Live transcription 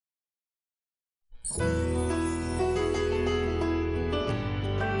The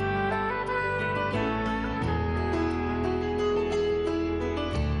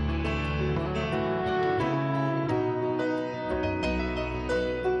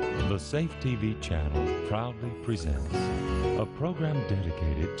Safe TV channel proudly presents a program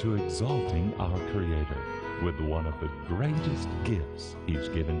dedicated to exalting our Creator with one of the greatest gifts He's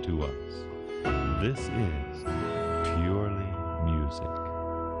given to us. This is Purely Music.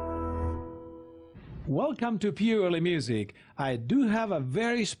 Welcome to Purely Music. I do have a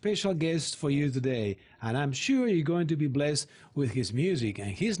very special guest for you today, and I'm sure you're going to be blessed with his music. And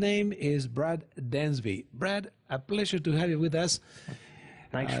his name is Brad Dansby. Brad, a pleasure to have you with us.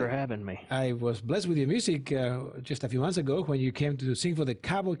 Thanks for having me. I was blessed with your music just a few months ago when you came to sing for the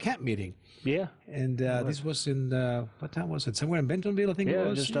Cowboy Camp meeting. Yeah. And this was in, what time was it? Somewhere in Bentonville, I think it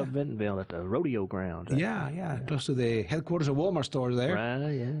was? Just up Bentonville at the rodeo ground. Yeah, close to the headquarters of Walmart store there.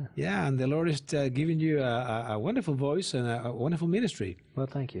 Right, yeah. Yeah, and the Lord is giving you a wonderful voice and a wonderful ministry. Well,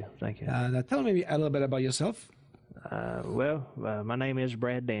 thank you. Now tell me a little bit about yourself. My name is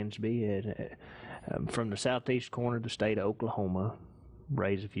Brad Dansby. I'm from the southeast corner of the state of Oklahoma.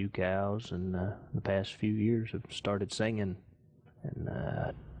 Raised a few cows, and the past few years have started singing, and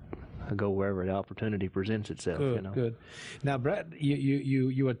I go wherever the opportunity presents itself. Good. Now, Brad,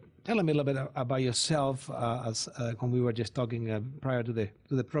 you were telling me a little bit about yourself when we were just talking prior to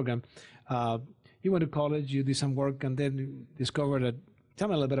the program. You went to college, you did some work, and then discovered that. Tell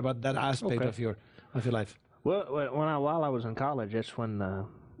me a little bit about that aspect of your life. Well, while I was in college, that's when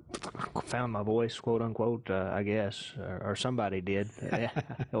found my voice, quote unquote, I guess, or somebody did. It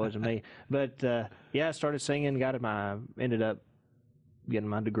wasn't me. But I started singing, ended up getting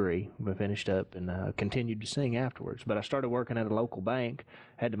my degree, finished up, and continued to sing afterwards. But I started working at a local bank,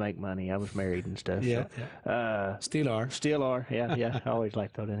 had to make money. I was married and stuff. Still are. Yeah. I always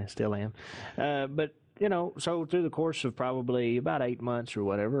liked that, and I still am. But so through the course of probably about 8 months or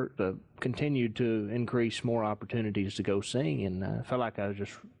whatever, continued to increase more opportunities to go sing, and I felt like I was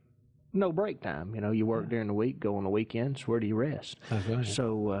just no break time. You work during the week, go on the weekends. Where do you rest? That's right.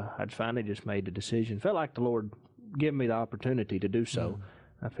 So I'd finally just made the decision. Felt like the Lord gave me the opportunity to do so.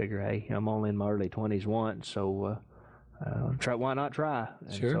 I figure, hey, I'm only in my early 20s once, so why not try?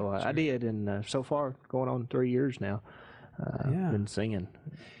 And sure. So I did, and so far, going on 3 years now, been singing.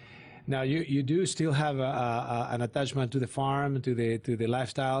 Now you do still have an attachment to the farm, to the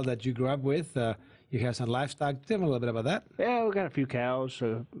lifestyle that you grew up with. You have some livestock. Tell me a little bit about that. Yeah, we got a few cows,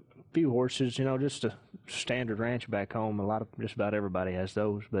 a few horses. Just a standard ranch back home. Just about everybody has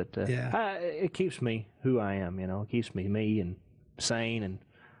those. But it keeps me who I am. It keeps me and sane, and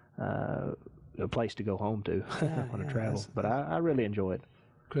a place to go home to when I travel. But I really enjoy it.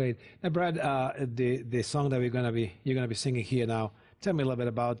 Great. Now, Brad, the song that you're gonna be singing here now. Tell me a little bit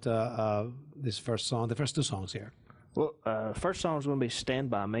about this first song, the first two songs here. Well, first song is going to be "Stand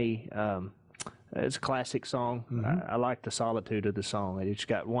By Me." It's a classic song. I like the solitude of the song. It's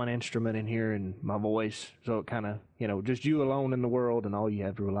got one instrument in here and my voice, so it kind of, just you alone in the world, and all you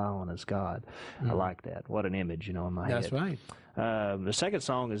have to rely on is God. I like that. What an image, in my head. That's right. The second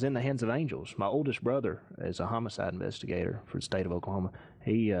song is "In the Hands of Angels." My oldest brother is a homicide investigator for the state of Oklahoma.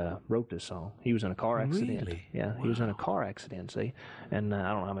 He wrote this song. He was in a car accident. Really? Yeah, wow. He was in a car accident, see? And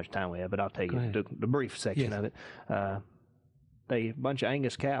I don't know how much time we have, but I'll tell you the brief section of it. A bunch of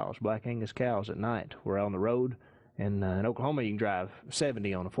Angus cows, black Angus cows at night, were on the road. And in Oklahoma, you can drive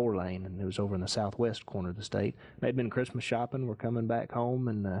 70 on a 4-lane, and it was over in the southwest corner of the state. They'd been Christmas shopping, were coming back home,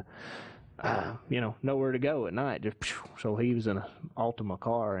 and nowhere to go at night. So he was in an Altima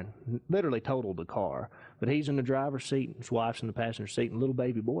car and literally totaled the car. But he's in the driver's seat, his wife's in the passenger seat, and little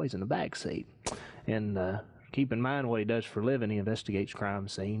baby boy's in the back seat. And keep in mind what he does for a living. He investigates crime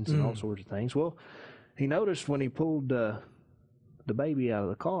scenes and all sorts of things. Well, he noticed when he pulled the baby out of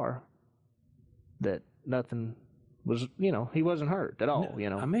the car that nothing was, he wasn't hurt at all.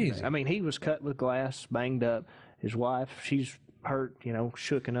 Amazing. I mean, he was cut with glass, banged up. His wife, she's hurt,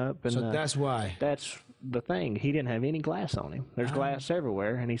 shooken up. And, so that's why. That's the thing. He didn't have any glass on him. There's glass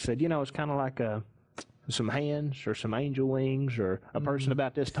everywhere. And he said, it's kind of like some hands or some angel wings or a person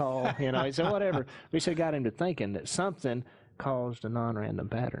about this tall. He said, whatever. We said, got him to thinking that something caused a non-random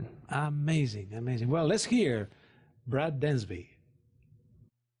pattern. Amazing. Well, let's hear Brad Dansby.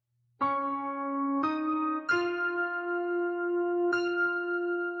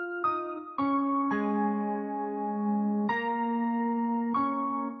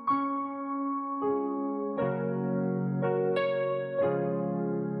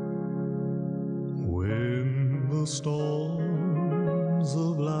 When the storms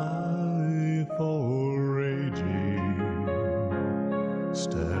of life are raging,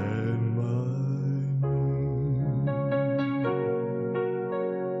 stand by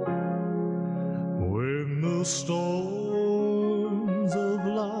the storms of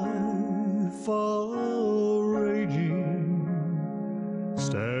life are raging,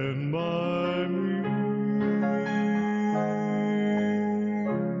 stand by me.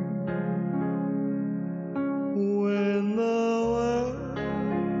 When the world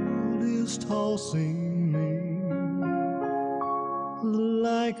is tossing me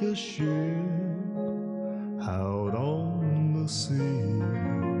like a ship out on the sea,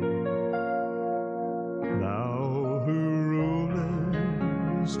 thou who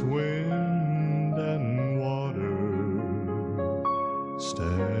rulest wind and water,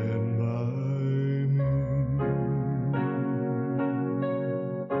 stand by me.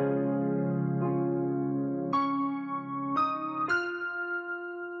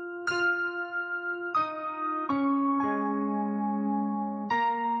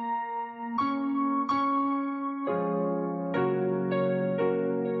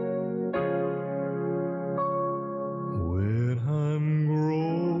 When I'm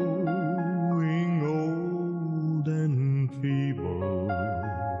growing old and feeble,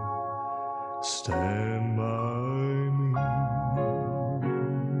 stand by me.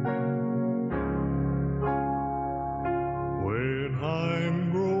 When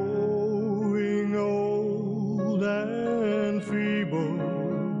I'm growing old and feeble,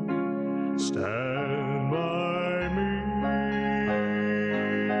 stand by me.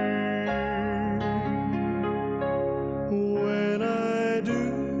 When I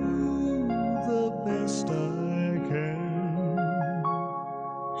do the best I can,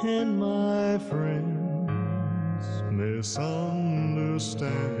 and my friends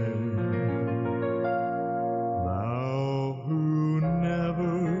misunderstand, thou who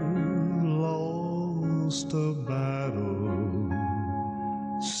never lost a battle,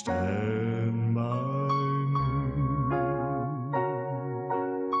 stand by me.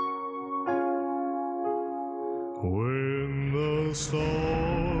 When the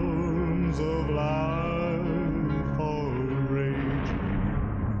storms of life are raging,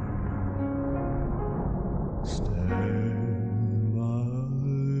 stand by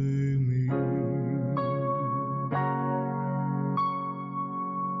me.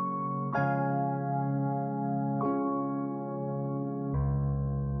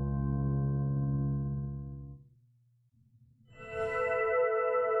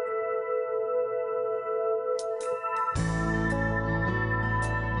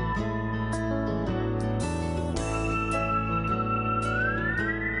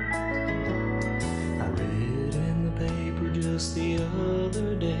 I read in the paper just the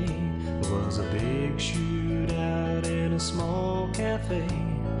other day, there was a big shootout in a small cafe.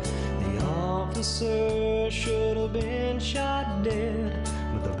 The officer should have been shot dead,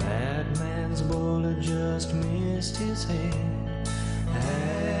 but the bad man's bullet just missed his head.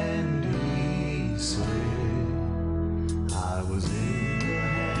 And he said, I was in the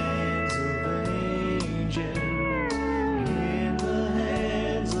hands of angels, in the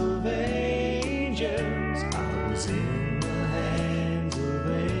hands of angels. I was in the hands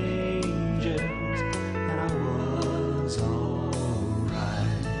of angels, and I was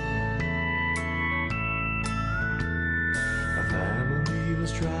alright. My family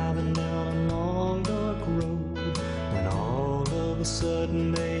was driving down a long dark road when all of a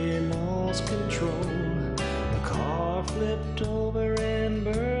sudden they lost control. The car flipped over and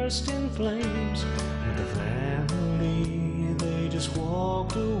burst in flames, but the family, they just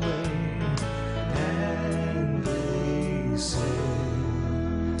walked away. And they said,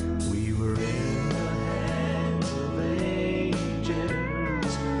 we were in the hands of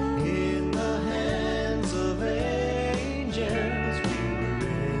angels, in the hands of angels. We were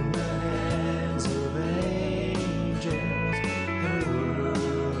in the hands of angels, and we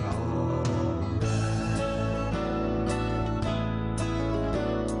were alright.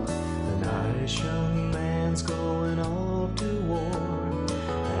 The nice young man's going off to war,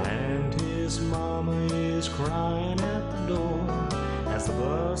 and his mama is crying at the door. As the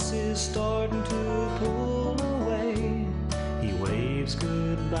bus is starting to pull away, he waves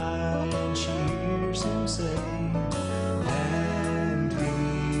goodbye and she hears him say, and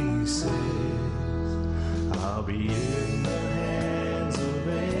he says, I'll be in the hands of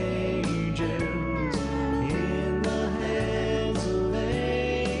angels, in the hands of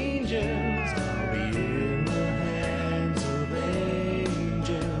angels. I'll be in the hands of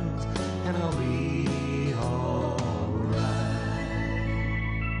angels, and I'll be alright.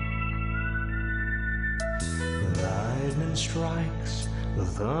 The lightning strikes, the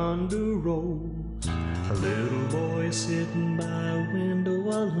thunder rolls, a little boy sitting by a window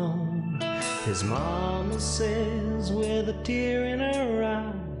alone. His mama says with a tear in her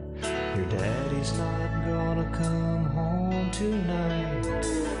eye, Your daddy's not gonna come home tonight.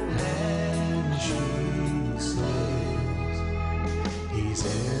 And she says he's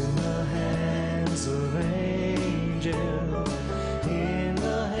in the hands of angels, in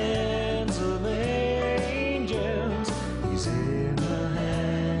the hands of angels. He's in the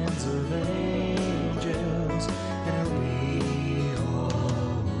hands of angels, and he'll be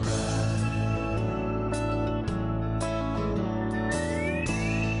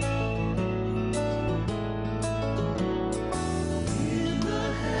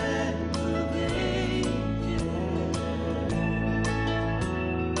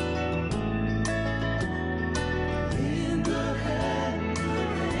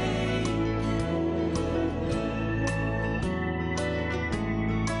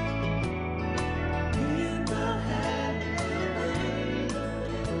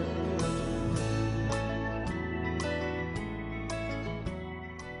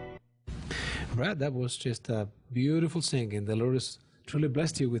Brad, that was just a beautiful singing. The Lord has truly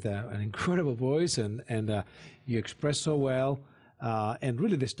blessed you with an incredible voice, and you express so well. And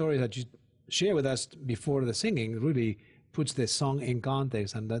really, the story that you share with us before the singing really puts the song in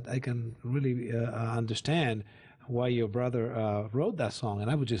context, and that I can really understand why your brother wrote that song. And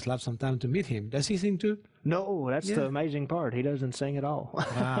I would just love some time to meet him. Does he sing too? No, that's the amazing part. He doesn't sing at all.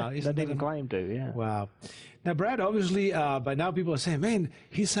 Wow, doesn't even claim to. Yeah. Wow. Now, Brad, obviously, by now people are saying, "Man,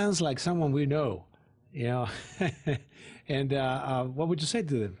 he sounds like someone we know," you know. And what would you say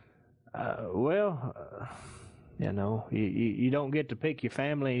to them? You know, you don't get to pick your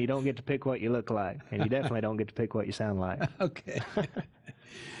family, and you don't get to pick what you look like, and you definitely don't get to pick what you sound like. Okay.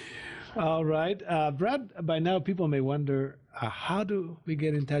 All right. Brad, by now people may wonder, how do we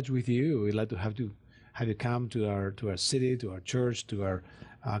get in touch with you? We'd like to have you come to our city, to our church, to our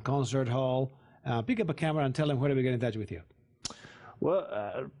concert hall. Pick up a camera and tell them where do we get in touch with you.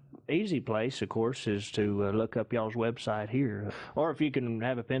 Well, easy place, of course, is to look up y'all's website here. Or if you can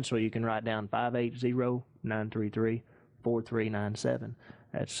have a pencil, you can write down 580-933-4397.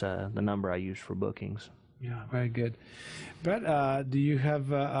 That's the number I use for bookings. Yeah, very good. Brad, do you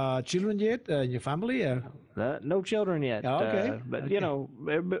have children yet in your family? No children yet. Oh, okay. But, you know,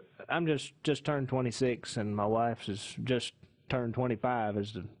 I'm just turned 26, and my wife's is just turned 25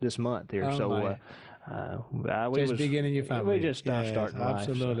 this month here. Just beginning your family. We just starting life.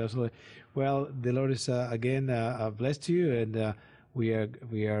 Absolutely, absolutely. Well, the Lord is again blessed you, and we are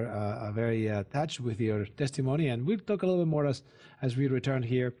very touched with your testimony, and we'll talk a little bit more as we return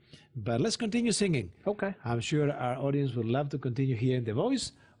here. But let's continue singing. Okay. I'm sure our audience would love to continue hearing the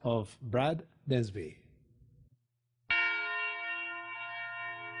voice of Brad Densby.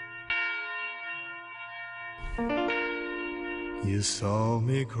 You saw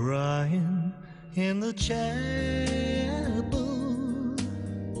me crying in the chapel.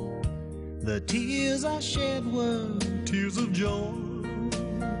 The tears I shed were tears of joy.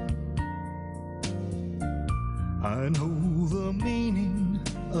 I know the meaning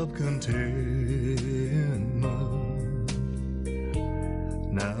of contentment.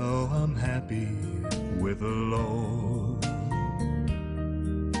 Now I'm happy with the Lord.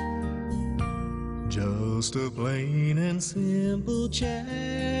 Just a plain and simple chapel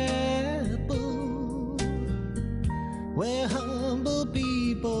where humble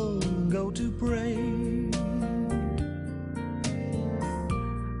people go to pray.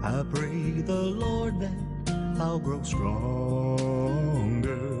 I pray the Lord that I'll grow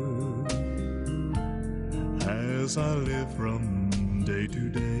stronger as I live from day to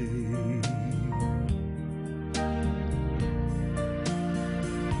day.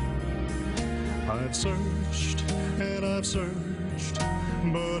 I've searched and I've searched,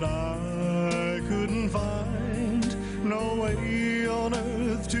 but I couldn't find no way on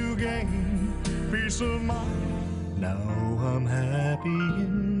earth to gain peace of mind. Now I'm happy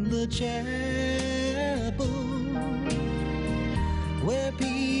in the chapel where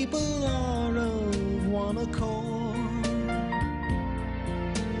people are of one accord.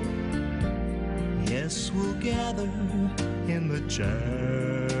 Yes, we'll gather in the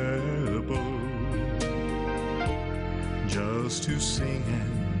chapel just to sing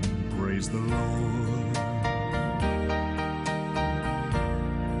and praise the Lord.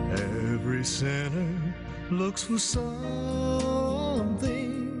 Every sinner looks for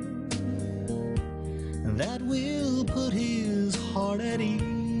something that will put his heart at ease.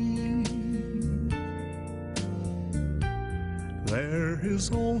 There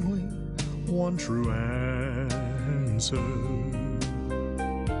is only one true answer.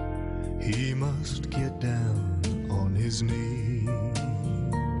 He must get down on his knees.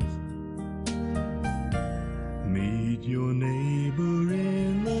 Meet your neighbor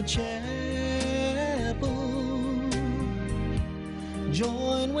in the chapel.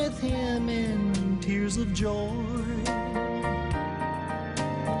 Join with him in tears of joy.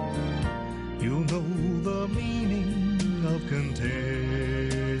 You'll know the meaning of contentment.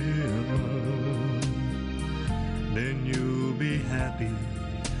 Then you'll be happy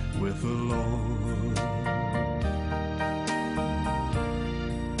with the Lord.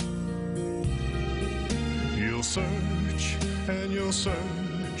 You'll search and you'll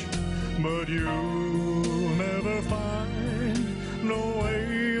search, but you'll never find no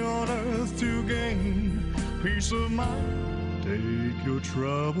way on earth to gain peace of mind. Take your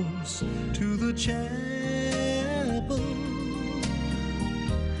troubles to the chapel.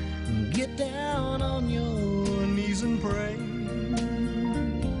 Get down on your knees and pray.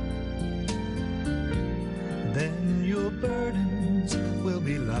 Then your burdens will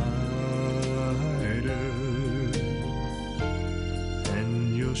be lighter,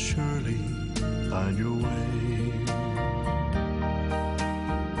 and you'll surely find your way.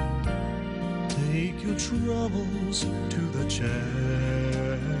 Take your troubles to the chapel,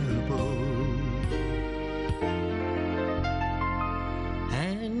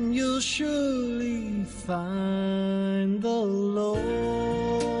 and you'll surely find the Lord.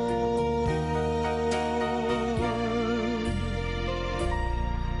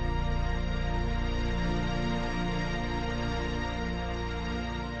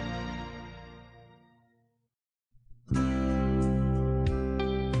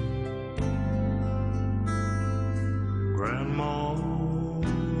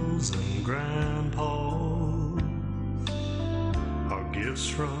 Grandmas and grandpas are gifts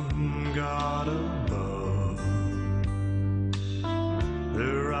from God above.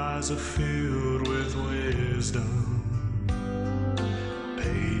 Their eyes are filled with wisdom,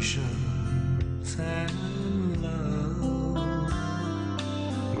 patience, and love.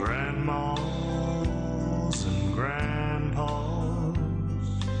 Grandmas and grandpas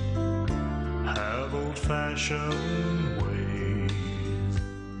have old-fashioned ways,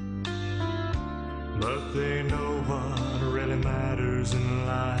 but they know what really matters in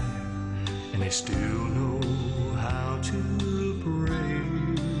life, and they still know how to pray.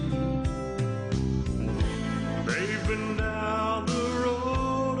 They've been down the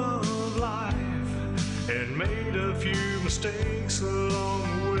road of life and made a few mistakes along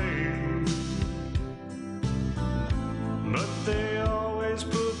the way, but they always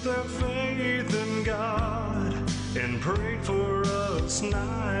put their faith in God and prayed for us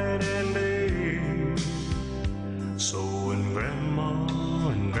night and day. So when Grandma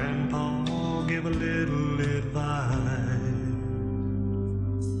and Grandpa give a little advice,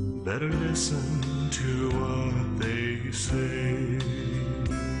 better listen to what they say.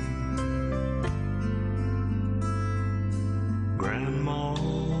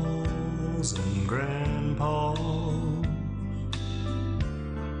 Grandmas and grandpas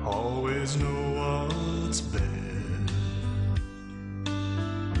always know what's best.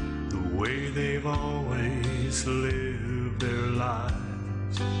 The way they've always lived their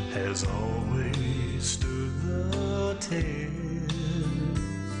lives has always stood the test.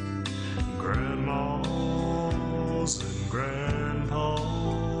 Grandmas and grandpas,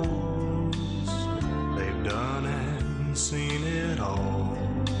 they've done and seen it all.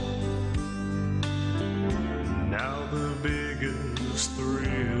 Now the biggest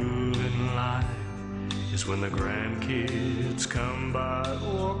thrill in life is when the grandkids come by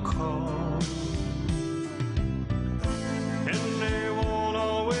or call, and they won't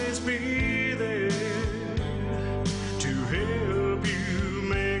always be there to help you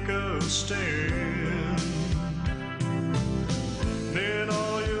make a stand. Then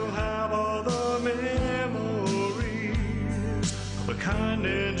all you'll have are the memories of a kind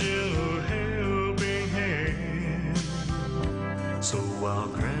and gentle helping hand. So while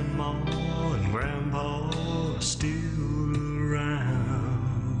Grandma and Grandpa are still around,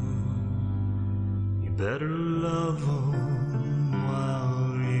 you better love them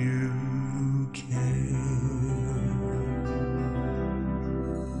while you can.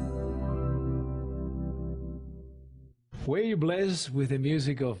 Were you blessed with the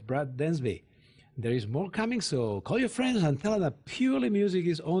music of Brad Dansby? There is more coming, so call your friends and tell them that Purely Music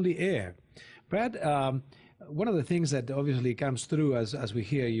is on the air. Brad, one of the things that obviously comes through as we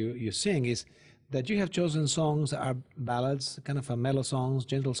hear you sing is that you have chosen songs that are ballads, kind of mellow songs,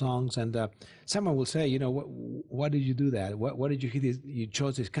 gentle songs, and someone will say, you know, why did you do that? What did you hear? You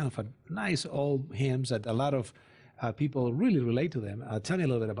chose this kind of a nice old hymns that a lot of people really relate to them. Tell me a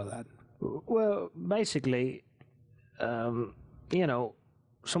little bit about that. Well, basically, you know,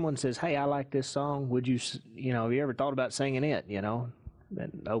 someone says, hey, I like this song. Would you, have you ever thought about singing it, that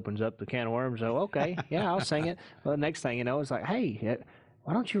opens up the can of worms. So, okay, yeah, I'll sing it. Well, the next thing you know, it's like, hey,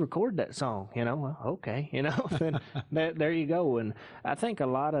 why don't you record that song? Well, okay, then there you go. And I think a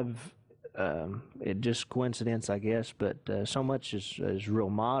lot of it just coincidence, I guess, but so much is real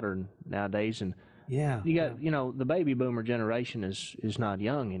modern nowadays. And yeah, you got, the baby boomer generation is not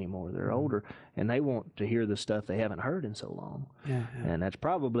young anymore. They're older, and they want to hear the stuff they haven't heard in so long. Yeah. And that's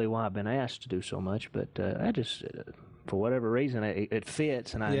probably why I've been asked to do so much. But I just, for whatever reason, it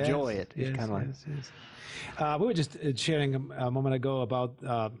fits, and I enjoy it. It's kind of like... Yes. We were just sharing a moment ago about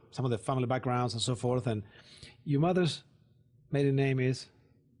some of the family backgrounds and so forth, and your mother's maiden name is?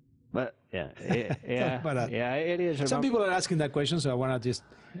 But it is. Some people are asking that question, so I want to just...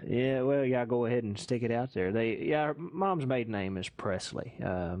 Yeah, well, yeah, go ahead and stick it out there. Her mom's maiden name is Presley. It's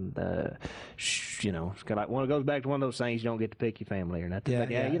kind of like it goes back to one of those things, you don't get to pick your family or nothing.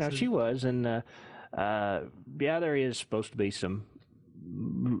 Yeah, but she was, and there is supposed to be some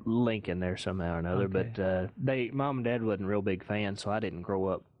link in there somehow or another. Okay. But mom and dad wasn't real big fans, so I didn't grow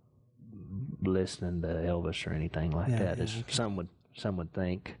up listening to Elvis or anything like that, as some would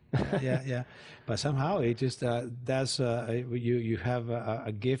think. yeah. But somehow it just you have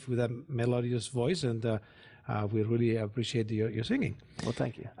a gift with a melodious voice, and we really appreciate your singing. Well,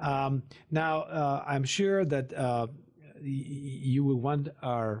 thank you. Now I'm sure that you will want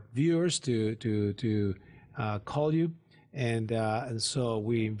our viewers to call you, and so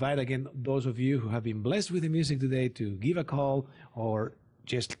we invite again those of you who have been blessed with the music today to give a call or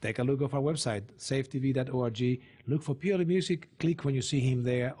just take a look of our website, safetv.org. Look for Purely Music. Click when you see him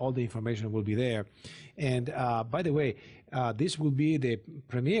there. All the information will be there. And by the way, this will be the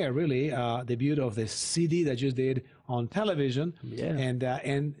premiere, really, debut of the CD that you did on television. Yeah.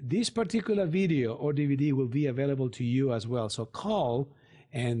 And this particular video or DVD will be available to you as well. So call.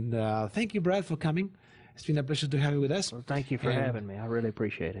 And thank you, Brad, for coming. It's been a pleasure to have you with us. Well, thank you for having me. I really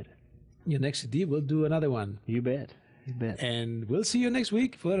appreciate it. Your next CD, we'll do another one. You bet. You bet. And we'll see you next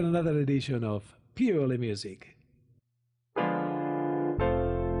week for another edition of Purely Music.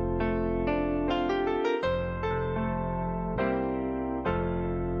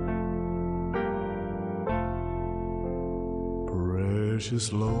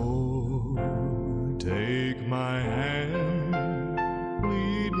 Precious Lord, take my hand,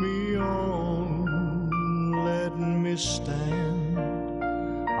 lead me on, let me stand.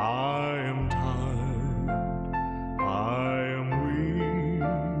 I am tired, I am weak,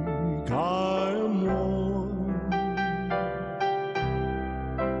 I am worn.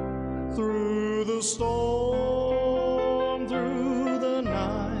 Through the storm, through the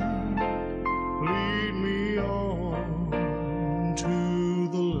night, lead me on to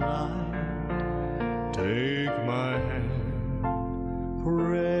the light. Take my hand,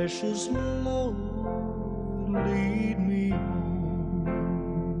 precious Lord, lead me on.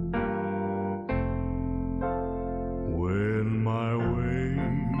 When my way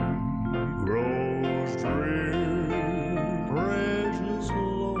grows drear, precious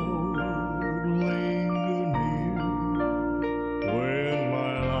Lord, linger near. When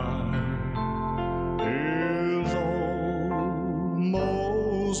my life is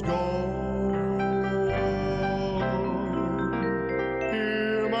almost gone,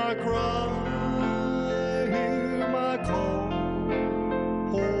 hear my cry, hear my call,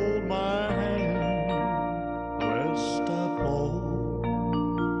 hold my hand, lest I fall.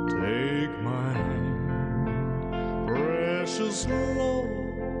 Take my hand, precious Lord,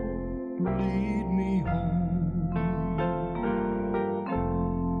 lead me home.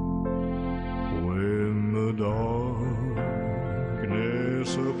 When the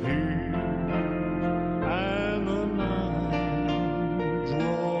darkness appears and the night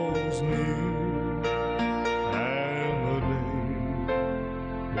draws near, and the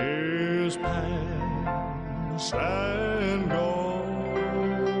day is past and gone,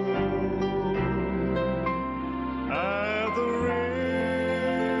 at the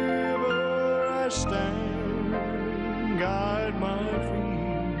river I stand, guide my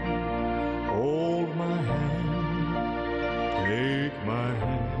feet, hold my hand, take my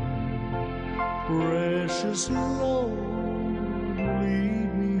hand, precious Lord,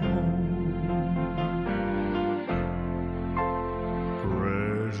 lead me home.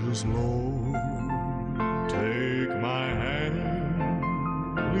 Precious Lord, take my hand,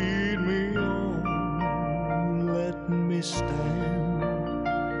 lead me on, let me stand.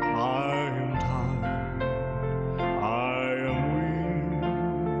 I am tired, I am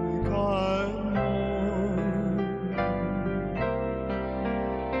weak, I am worn.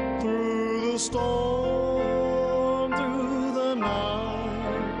 Through the storm, through the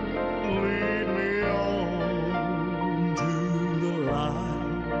night, lead me on to the light.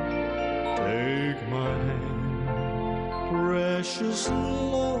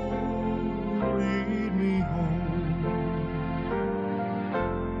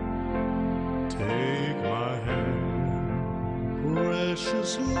 Take my hand,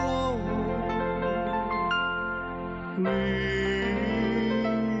 precious Lord, lead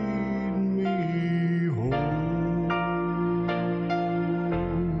me home.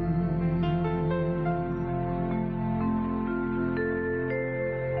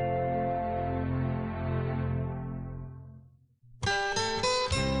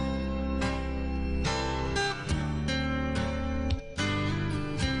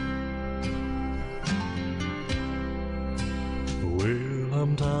 Well,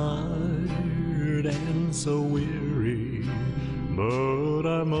 I'm tired and so weary, but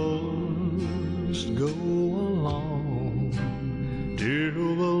I must go along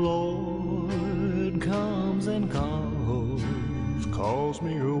till the Lord comes and calls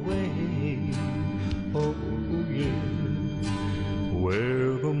me away. Oh yeah,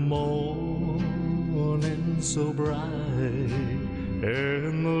 where the morning's so bright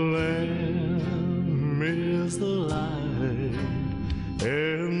and the Lamb is the light,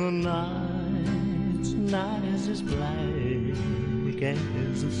 and the night is as black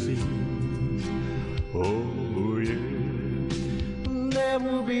as the sea. Oh yeah, there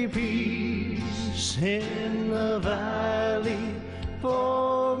will be peace in the valley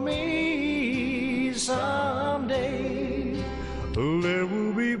for me someday. There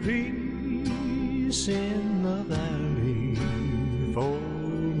will be peace in the valley for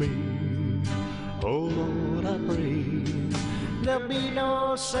me. Oh Lord, I pray there'll be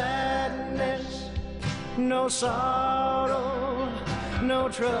no sadness, no sorrow, no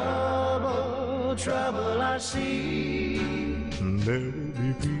trouble I see. There will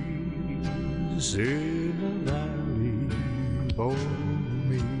be peace in the valley for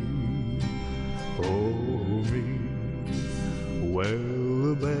me, for me. Well,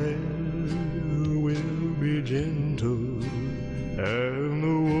 the bear will be gentle and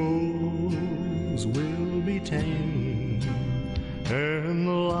the wolves will be tame, and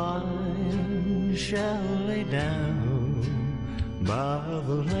the lion shall lay down by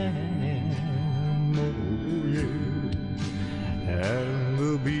the lamb. Oh yeah, and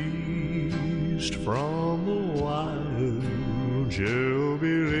the beast from the wild shall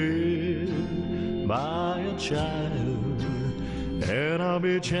be led by a child, and I'll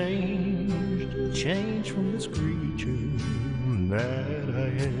be changed from this creature that I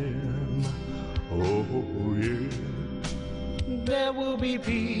am. Oh yeah, there will be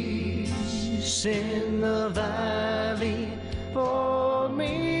peace in the valley for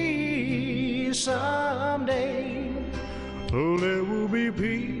me someday. Oh, there will be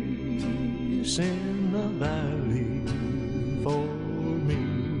peace in the valley for me.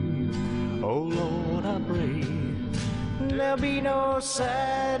 Oh Lord, I pray there'll be no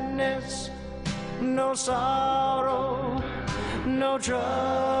sadness, no sorrow, no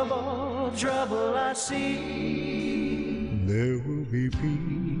trouble I see. There will be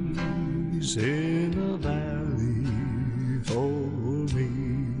peace in the valley for me,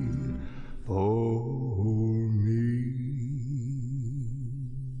 for